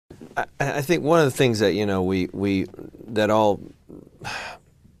I think one of the things that, you know, that all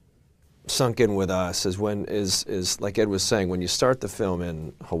sunk in with us is like Ed was saying, when you start the film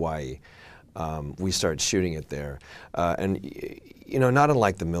in Hawaii, we started shooting it there, and you know, not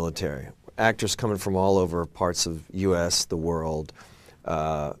unlike the military, actors coming from all over parts of U.S., the world.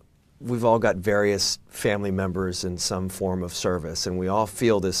 We've all got various family members in some form of service, and we all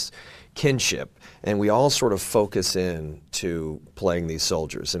feel this kinship, and we all sort of focus in to playing these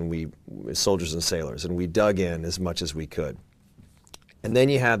soldiers, and soldiers and sailors, and we dug in as much as we could. And then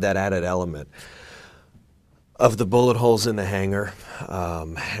you have that added element of the bullet holes in the hangar,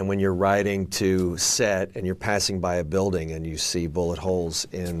 and when you're riding to set and you're passing by a building and you see bullet holes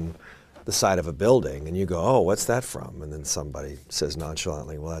in the side of a building, and you go, oh, what's that from? And then somebody says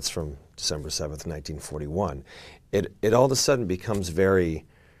nonchalantly, well, that's from December 7th, 1941. It all of a sudden becomes very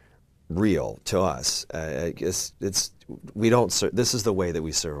real to us. We don't. This is the way that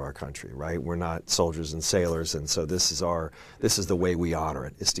we serve our country, right? We're not soldiers and sailors, and so this is the way we honor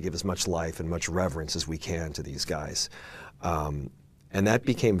it. Is to give as much life and much reverence as we can to these guys, and that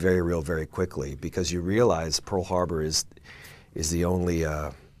became very real very quickly, because you realize Pearl Harbor is the only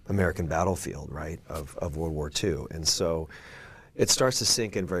American battlefield, right, of World War II, and so it starts to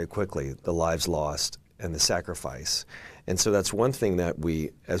sink in very quickly, the lives lost and the sacrifice. And so that's one thing that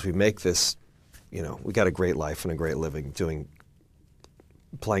as we make this, you know, we got a great life and a great living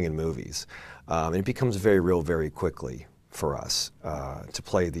playing in movies. And it becomes very real very quickly for us to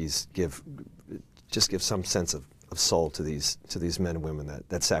play these, just give some sense of soul to these men and women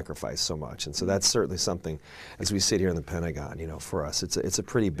that sacrifice so much. And so that's certainly something, as we sit here in the Pentagon, you know, for us, it's a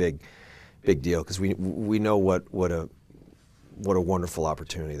pretty big deal, because we know what a wonderful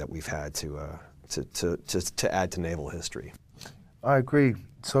opportunity that we've had to add to naval history. I agree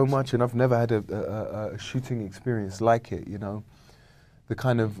so much, and I've never had a shooting experience like it, you know. The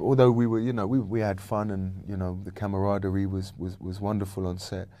kind of, although we were, you know, we had fun, and, you know, the camaraderie was wonderful on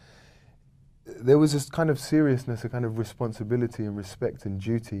set, there was this kind of seriousness, a kind of responsibility and respect and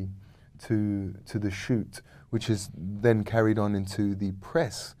duty to the shoot, which is then carried on into the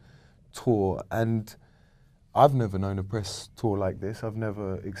press tour. And I've never known a press tour like this. I've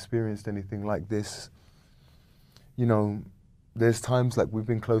never experienced anything like this. You know, there's times like we've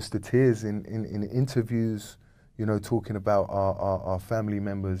been close to tears in interviews, you know, talking about our family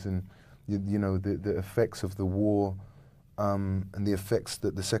members and, you know, the effects of the war, and the effects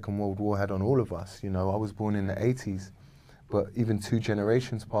that the Second World War had on all of us. You know, I was born in the 80s, but even 2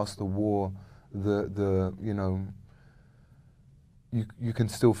 generations past the war, you know, you can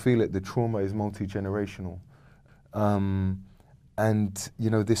still feel it. The trauma is multi-generational. And, you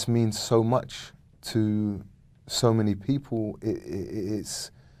know, this means so much to so many people. It's,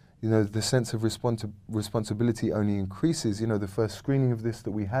 you know, the sense of responsibility only increases. You know, the first screening of this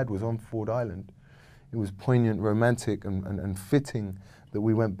that we had was on Ford Island. It was poignant, romantic, and fitting that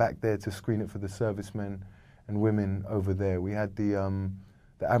we went back there to screen it for the servicemen and women over there. We had the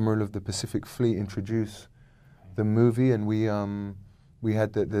Admiral of the Pacific Fleet introduce the movie, and we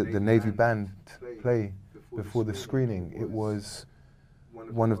had the Navy band play before the screening. It was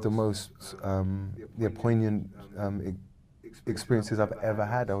one of the most poignant experiences I've ever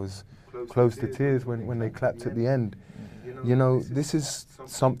had. I was close to tears when they clapped at the end. You know, this is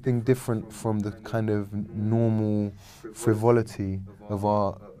something different from the kind of normal frivolity of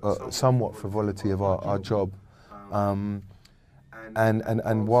our, somewhat frivolity of our job. And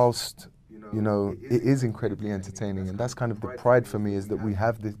whilst, you know, it is incredibly entertaining, and that's kind of the pride for me, is that we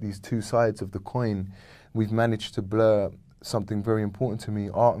have these two sides of the coin. We've managed to blur something very important to me,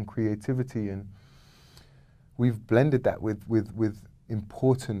 art and creativity, and we've blended that with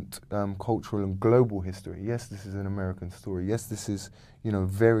important cultural and global history. Yes, this is an American story. Yes, this is, you know,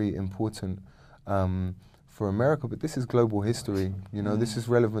 very important for America, but this is global history. You know, this is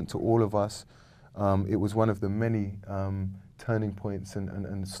relevant to all of us. It was one of the many turning points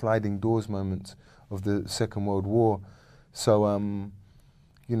and sliding doors moments of the Second World War. So,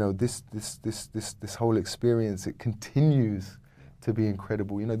 you know, this whole experience, it continues to be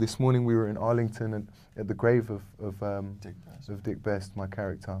incredible. You know, this morning we were in Arlington at the grave of Dick Best, my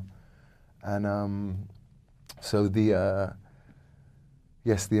character, and so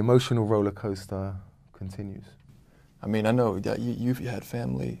yes, the emotional roller coaster continues. I mean, I know that you've had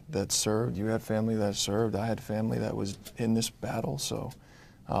family that served, you had family that served, I had family that was in this battle, so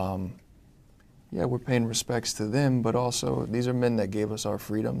yeah, we're paying respects to them, but also these are men that gave us our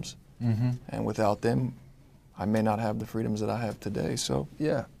freedoms, and without them, I may not have the freedoms that I have today. So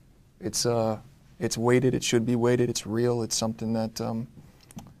yeah, it's weighted, it should be weighted, it's real, it's something that,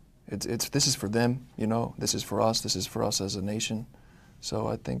 this is for them, you know, this is for us as a nation. So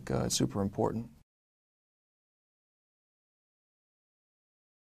I think it's super important.